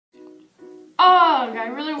Ugh, I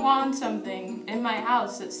really want something in my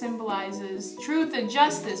house that symbolizes truth and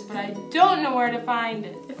justice, but I don't know where to find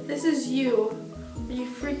it. If this is you, or you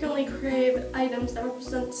frequently crave items that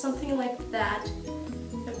represent something like that,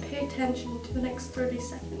 then pay attention to the next 30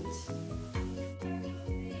 seconds.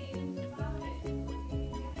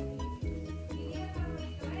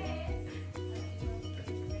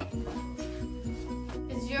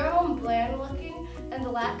 Is your home bland looking and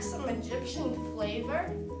lacks some Egyptian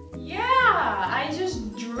flavor? Yeah, I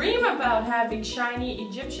just dream about having shiny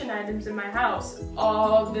Egyptian items in my house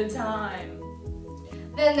all the time.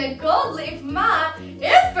 Then the gold leaf Maat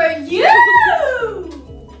is for you!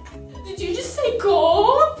 Did you just say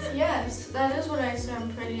gold? Yes, that is what I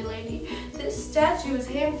said, pretty lady. This statue is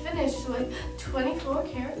hand finished with 24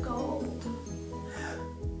 karat gold.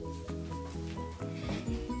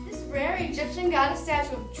 This rare Egyptian goddess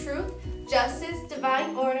statue of truth, justice,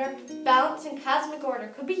 divine order, balance, and cosmic order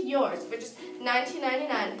could be yours for just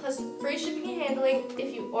 $19.99 plus free shipping and handling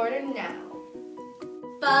if you order now.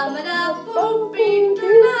 Bum-a-da-boom-beep,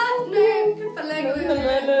 do not name,